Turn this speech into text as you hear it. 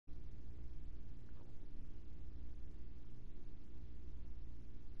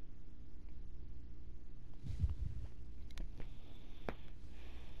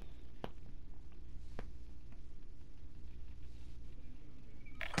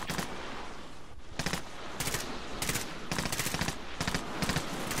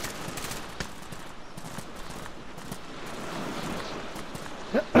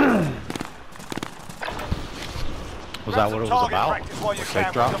Was that what it was about? The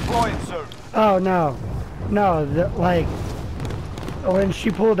safe drop? Oh no, no. Like when she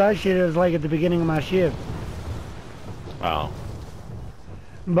pulled that shit, it was like at the beginning of my shift. Oh.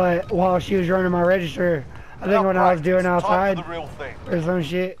 But while she was running my register, I think when I was doing outside or some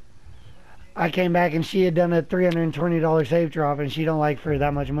shit, I came back and she had done a $320 safe drop, and she don't like for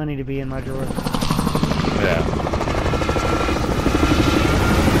that much money to be in my drawer. Yeah.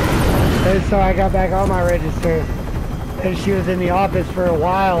 And so I got back on my register, and she was in the office for a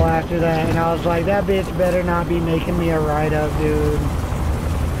while after that, and I was like, that bitch better not be making me a write-up, dude.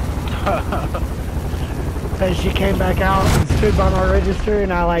 And she came back out and stood by my register,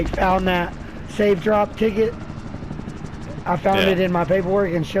 and I like found that safe drop ticket. I found it in my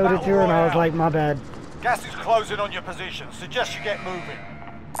paperwork and showed it to her, and I was like, my bad. Gas is closing on your position. Suggest you get moving.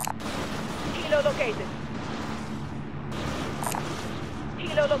 Kilo located.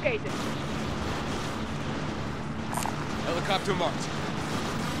 Kilo located. Helicopter marked.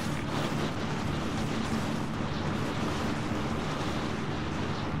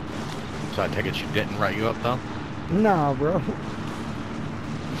 So I take it she didn't write you up though? No, bro.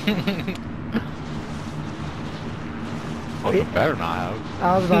 Well, you better not have.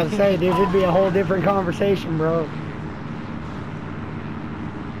 I was about to say, dude, it'd be a whole different conversation, bro.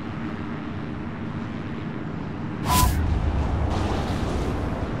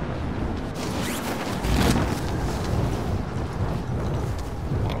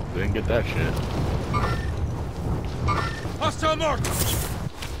 Well, didn't get that shit. Hostile marked.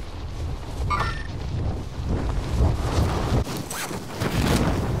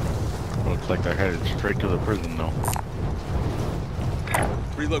 Looks like they're headed straight to the prison though.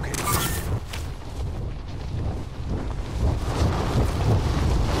 Relocated.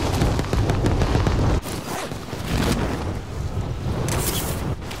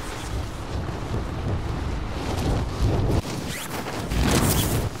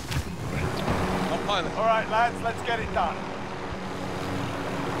 Pilot. All right, lads, let's get it done.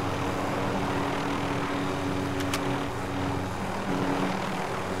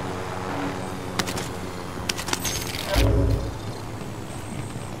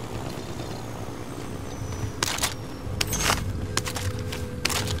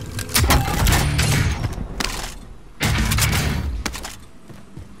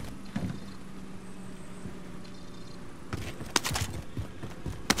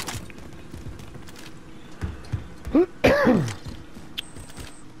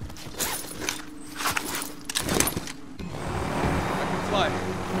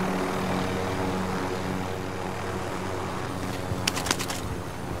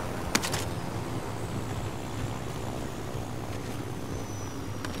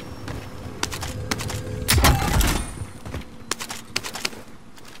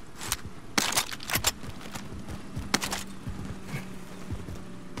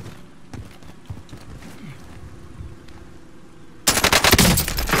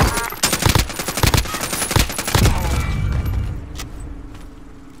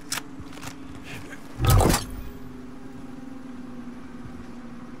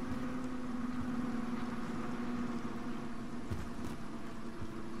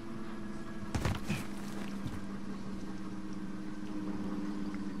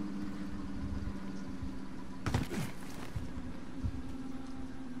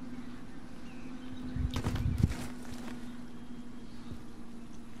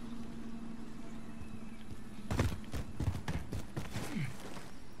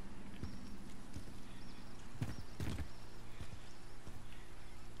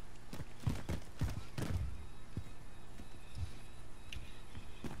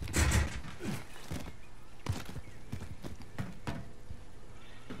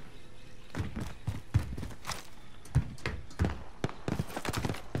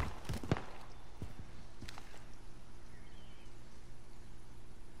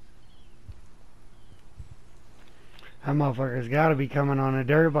 That motherfucker's gotta be coming on a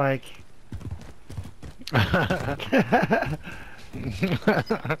dirt bike.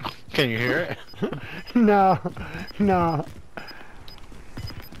 Can you hear it? No, no.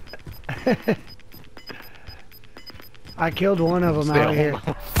 I killed one of them out here.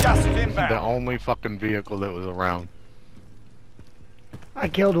 The only fucking vehicle that was around. I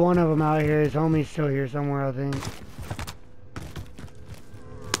killed one of them out here. His homie's still here somewhere, I think.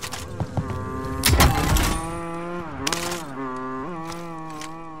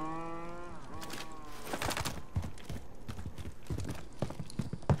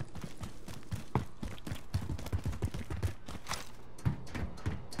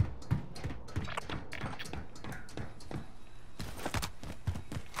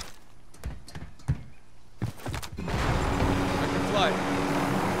 fly.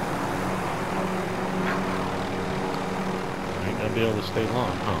 I ain't gonna be able to stay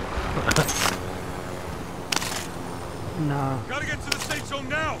long, huh? No. Gotta get to the safe zone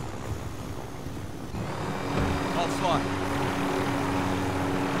now. I'll fly.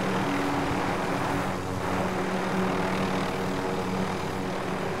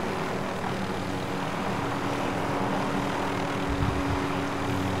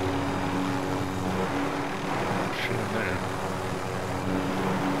 Shit in there.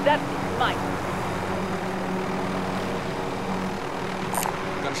 That's mine.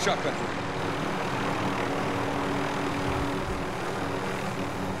 Got a shotgun here.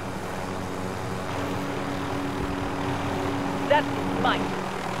 That's mine.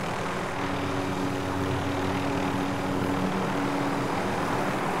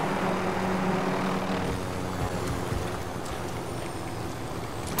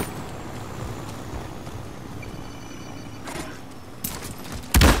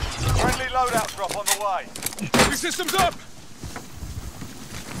 Friendly loadout drop on the way. Heavy systems up!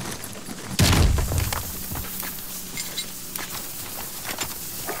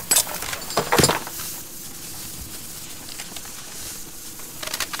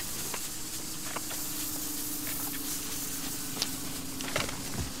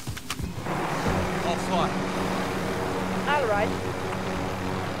 I'll fly. All right.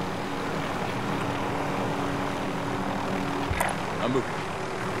 I'm moving.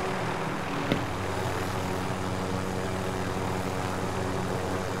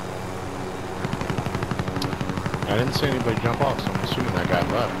 I didn't see anybody jump off, so I'm assuming that guy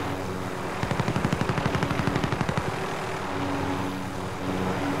left.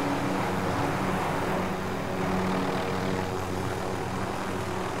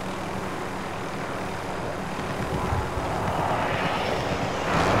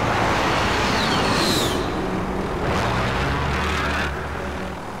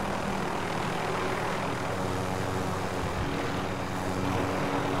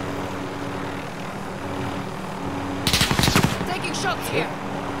 Taking shots here.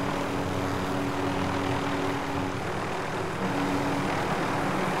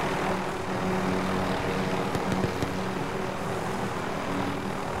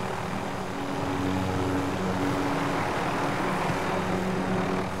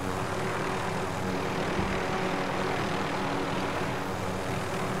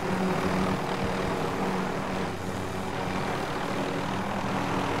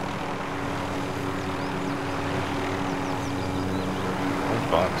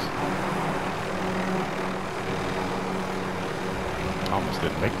 Bucks. Almost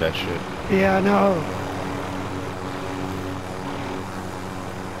didn't make that shit. Yeah, I know.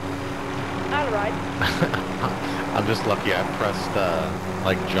 All right. I'm just lucky I pressed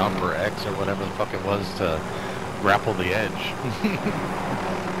like jump or X or whatever the fuck it was to grapple the edge.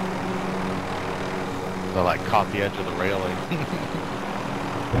 So like caught the edge of the railing.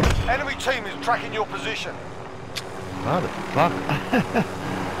 Enemy team is tracking your position. Motherfucker.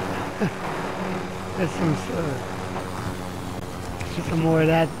 That's some more of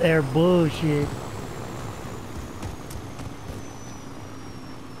that there bullshit.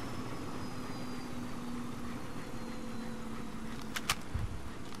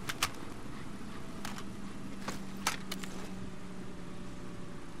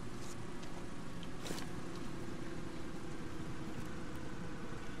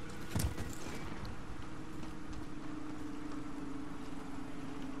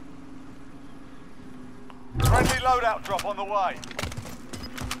 Friendly loadout drop on the way.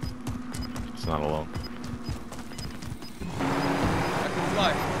 It's not alone. I can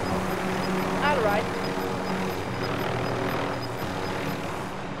fly. All right.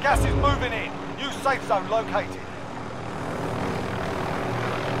 Gas is moving in. New safe zone located.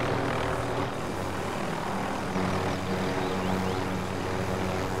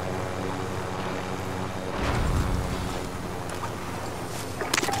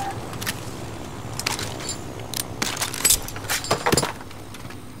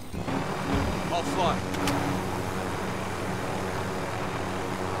 I'll fly.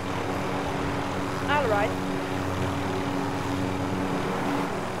 All right.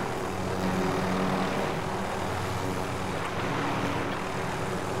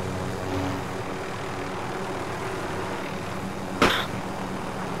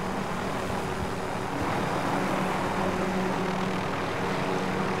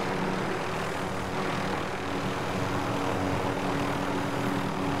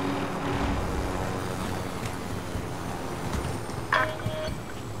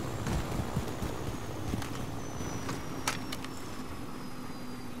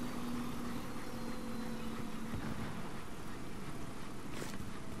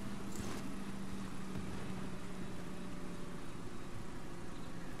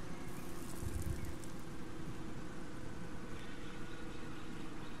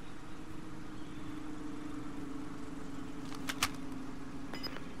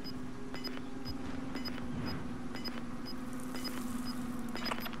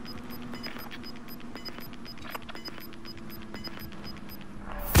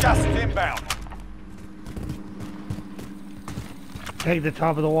 inbound. Take the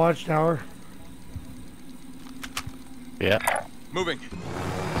top of the watchtower. Yeah. Moving.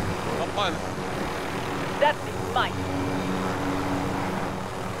 I'll pilot. That's mine.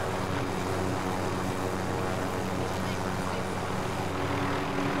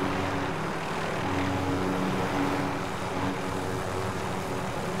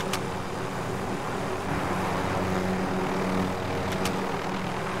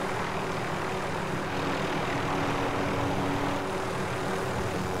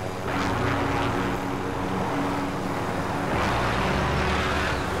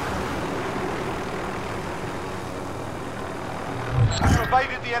 You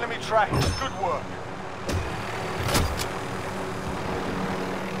evaded the enemy trackers. Good work.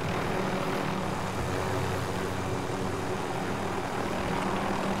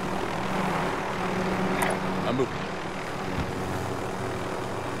 I'm moving.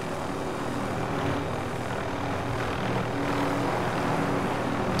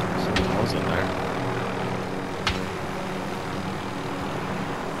 Someone was in there.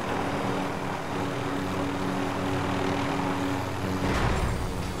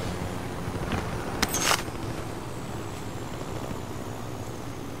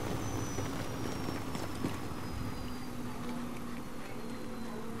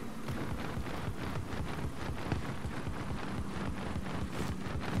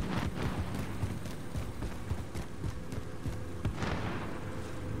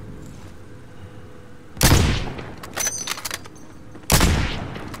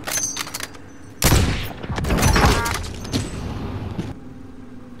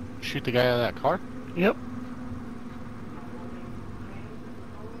 Shoot the guy out of that car? Yep.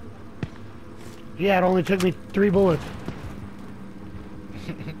 Yeah, it only took me 3 bullets.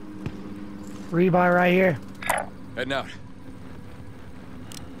 Rebuy right here. Heading out.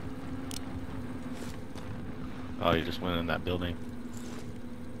 Oh, you just went in that building.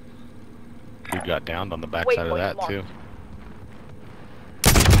 Dude got downed on the backside of that too.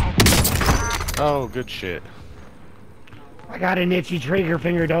 Oh, good shit. I got an itchy trigger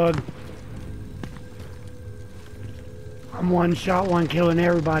finger, dog. I'm one shot, one killing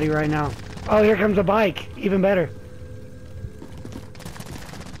everybody right now. Oh, here comes a bike. Even better.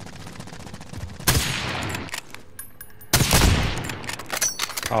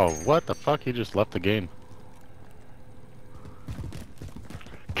 Oh, what the fuck? He just left the game.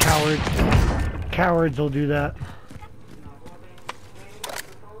 Cowards. Cowards will do that.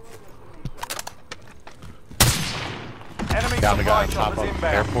 Enemy Down the guy supply on top choppers of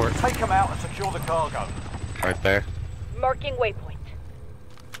inbound. airport. Take them out and secure the cargo. Right there. Marking waypoint.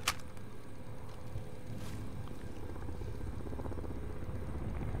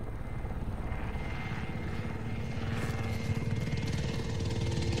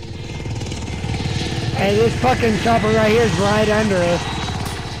 Hey, this fucking chopper right here is right under us.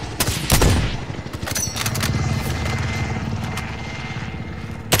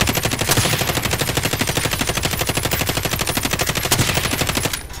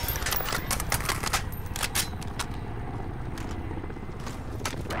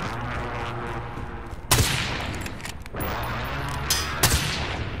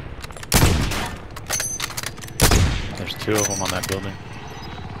 There's 2 of them on that building.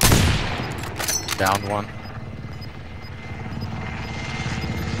 Down one.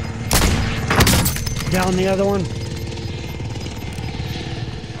 Down the other one. We've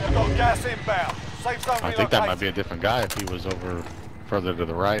got gas inbound. Safe zone I think that might be a relocated. different guy if he was over further to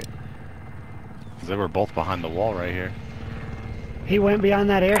the right. 'Cause they were both behind the wall right here. He went behind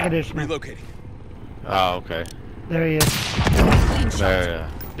that air conditioner. Relocating. Oh, okay. There he is. There,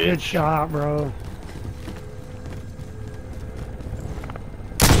 Good bitch. shot, bro.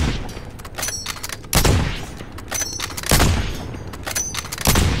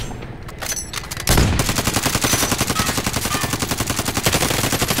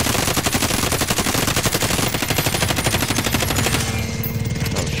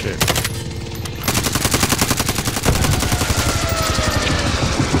 Oh shit.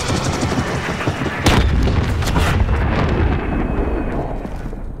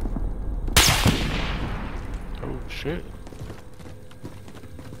 Oh shit.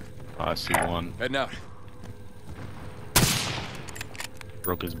 Oh, I see one. Heading out.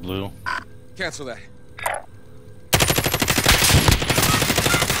 Broke his blue. Cancel that.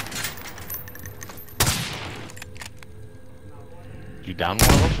 You down one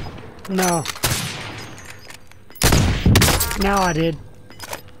of them? No. Now I did.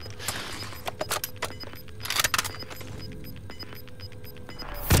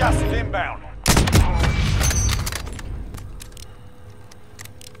 Gas is inbound.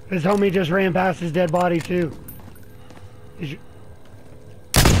 His homie just ran past his dead body too.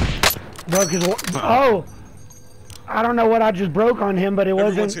 Broke his. Oh, I don't know what I just broke on him, but it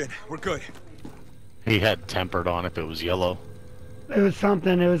Everyone's wasn't. in. We're good. He had tempered on if it was yellow. It was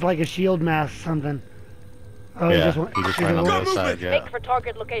something. It was like a shield mask, something. Oh, Yeah, he he just ran on the other side, yeah. Make for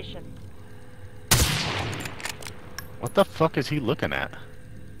target location. What the fuck is he looking at?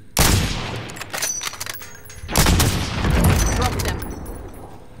 Drop them.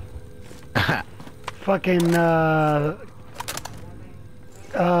 Fucking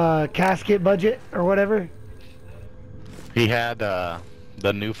casket budget or whatever. He had the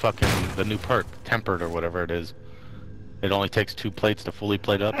new perk, tempered or whatever it is. It only takes 2 plates to fully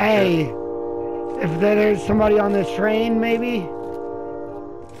plate up. Hey, if there's somebody on this train, maybe.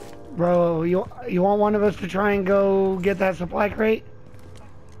 Bro, you want one of us to try and go get that supply crate?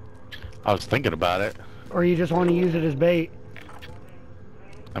 I was thinking about it. Or you just want to use it as bait?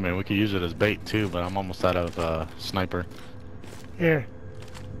 I mean, we could use it as bait too, but I'm almost out of sniper. Here.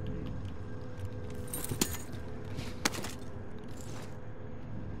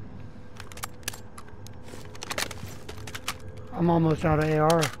 I'm almost out of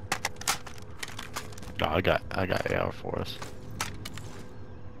AR. No, I got AR for us.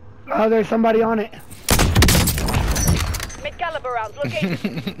 Oh, there's somebody on it. Mid-caliber rounds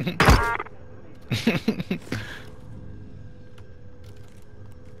located.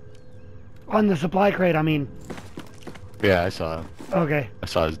 On the supply crate, I mean. Yeah, I saw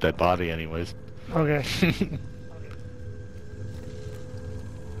his dead body anyways. Okay.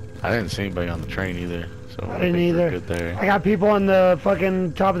 I didn't see anybody on the train either, so I I didn't think we're either. good there. I got people on the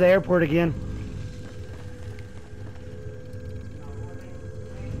fucking top of the airport again.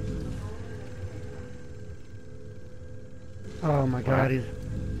 Oh my god, he's...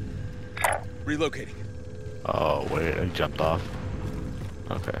 Relocating. Oh wait, he jumped off.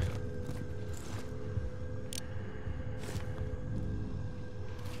 Okay.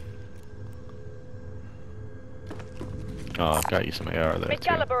 Oh, I've got you some AR there too.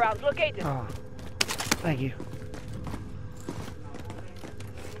 Mid-caliber rounds located. Oh, thank you.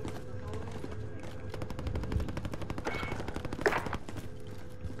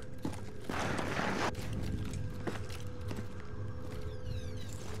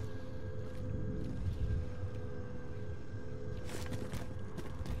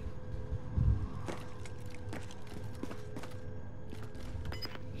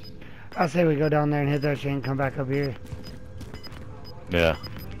 I say we go down there and hit that shit and come back up here. Yeah.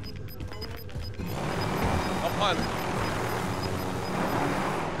 I'll pilot.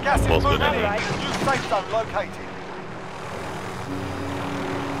 Gas is Both moving good. in. Right. New safe zone located.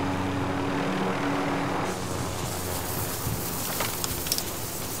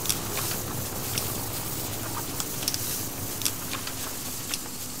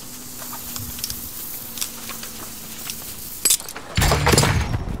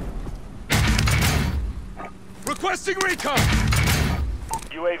 Requesting recon.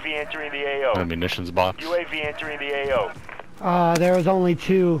 UAV entering the AO. A munitions box. UAV entering the AO. There was only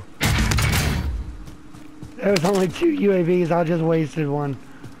 2. There was only 2 UAVs. I just wasted one.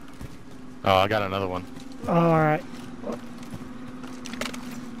 Oh, I got another one. Oh, alright.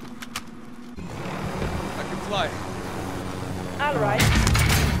 I can fly. Alright.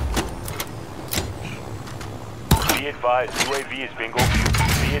 Be advised, UAV is bingo fuel.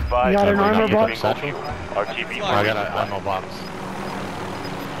 Be advised, You got an UAV armor is box? bingo fuel. RTB Oh, I got an ammo box.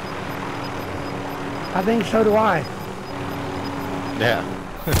 I think so do I. Yeah.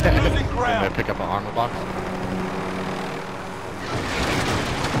 Losing Didn't they ground. pick up an armor box?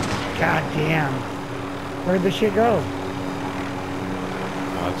 God damn. Where'd the shit go?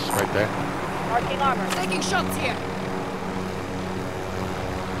 Oh, it's right there. Marking armor. Taking shots here.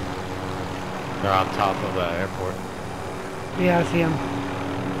 They're on top of the airport. Yeah, I see him.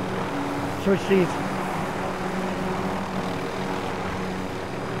 Switch seats.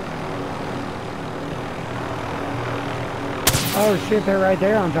 Oh shit, they're right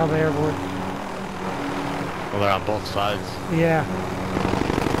there on top of the airport. Well, they're on both sides. Yeah.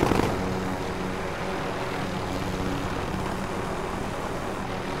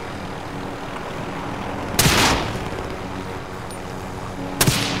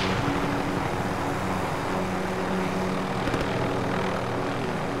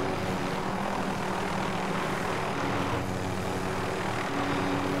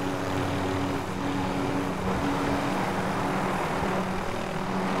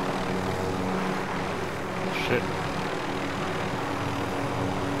 Shit.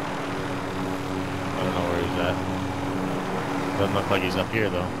 I don't know where he's at. Doesn't look like he's up here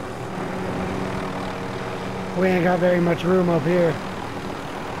though. We ain't got very much room up here.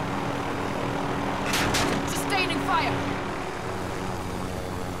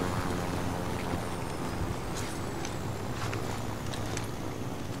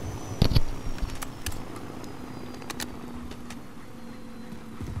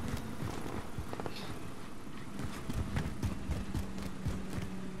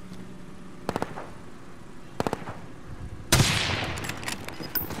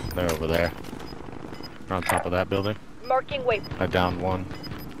 They're over there. They're on top of that building. Marking waypoint. I downed one.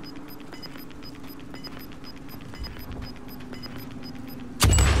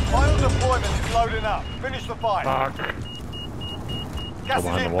 Final deployment is loading up. Finish the fight. Fuck. Gas is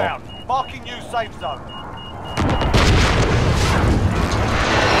behind the wall. inbound. Marking new safe zone.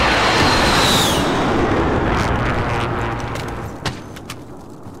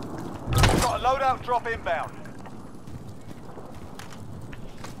 Got a loadout drop inbound.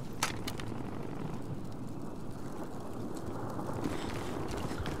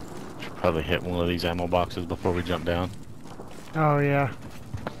 Should probably hit one of these ammo boxes before we jump down. Oh yeah.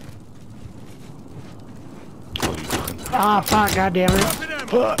 Oh, you fine. Ah, fuck, goddammit.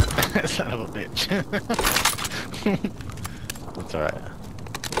 Son of a bitch. That's alright.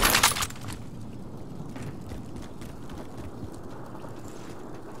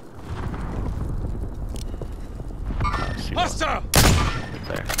 Hostile!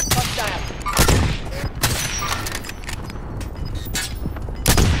 There. Hostile.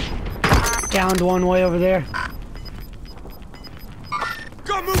 Downed one way over there.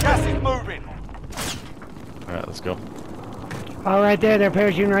 Go move! Gas is moving. Alright, let's go. Oh, right there. They're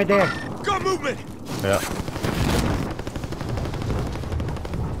parachuting right there. Go movement! Yeah.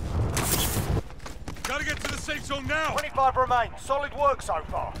 Gotta get to the safe zone now! 25 remain. Solid work so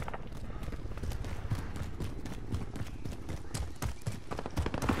far.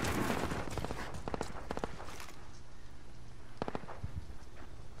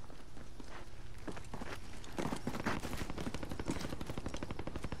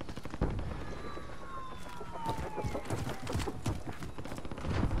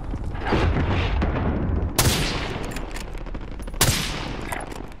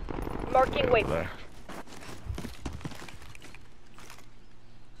 Marking waypoint. There.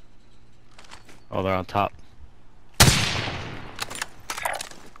 Oh, they're on top.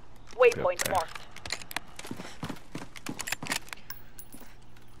 Waypoint there. marked.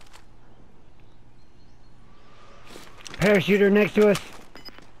 Parachuter next to us.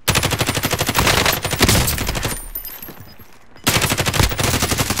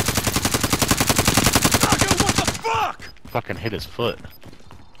 What the fuck? Fucking hit his foot.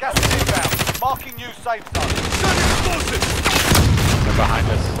 Gas is inbound. Marking new safe zone. Gun explosive! They're behind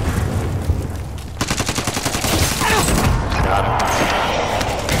us. Got him.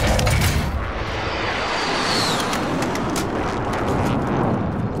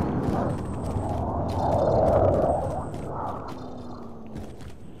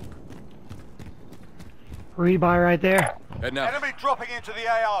 Rebuy right there. Head now. Enemy dropping into the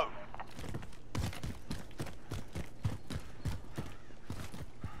AO.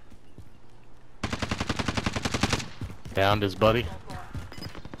 Downed his buddy.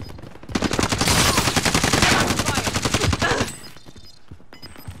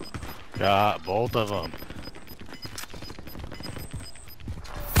 Got both of them.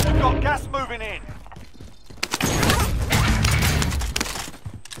 We've got gas moving in.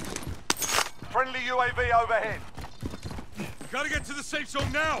 Friendly UAV overhead. Gotta get to the safe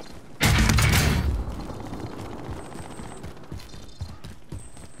zone now!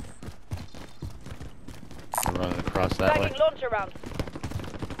 We're running across that way. Tagging launcher round.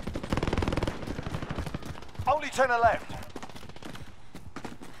 Only 10 are left.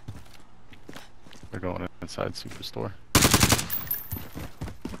 They're going inside Superstore.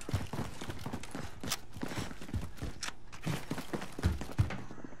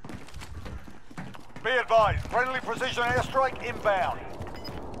 Be advised, friendly precision airstrike inbound.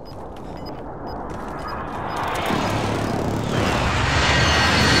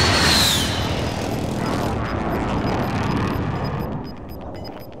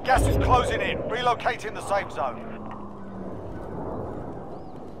 Gas is closing in. Relocating the safe zone.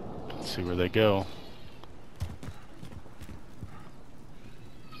 Let's see where they go.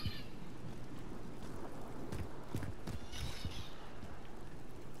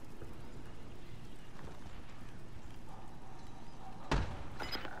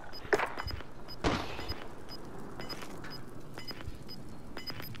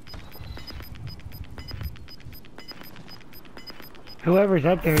 Whoever's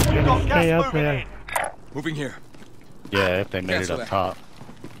up there is We've gonna got stay gas up moving there. in. Moving here. Yeah, if they made Cancel it up that. top.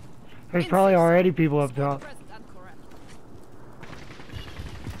 There's probably already people up top.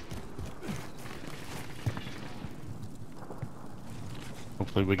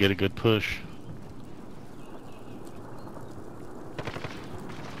 Hopefully we get a good push.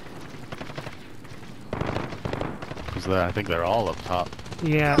 Cause I think they're all up top.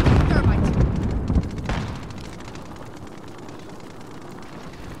 Yeah.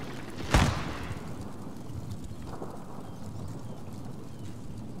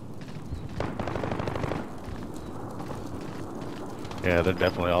 Yeah, they're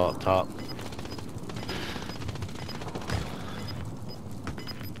definitely all up top.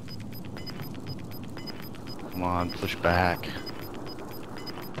 Come on, push back.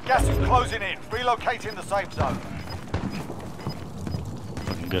 Gas is closing in. Relocating the safe zone.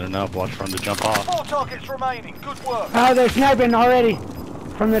 Fucking good enough. Watch for him to jump off. 4 targets remaining. Good work. Oh, they're sniping already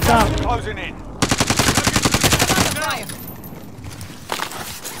from the top. Gas is closing in. Fire.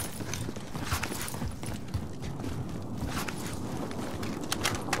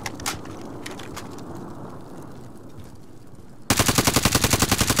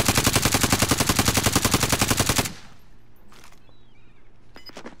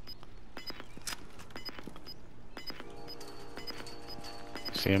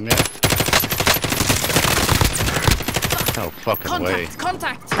 See him yet? No fucking way.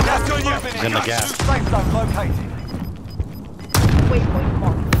 Contact! Gas is on you. moving He's in the gas. New safe zone located. Waypoint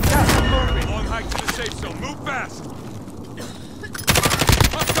marked. Gas is moving. Long hike to the safe zone. Move fast.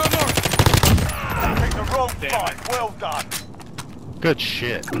 Hostile mark. Take the road fight. Well done. Good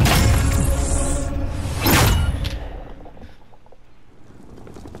shit.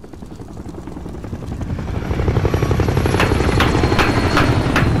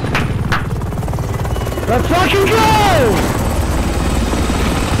 Let's fucking go!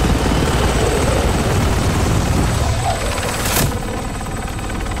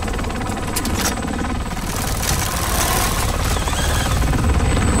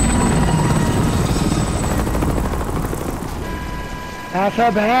 That's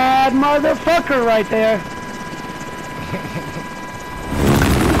a bad motherfucker right there.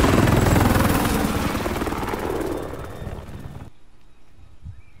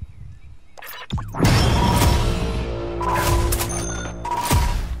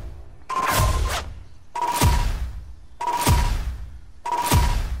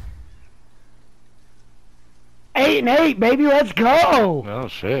 Eight and 8, baby, let's go! Oh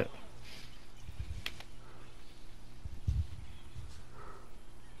shit.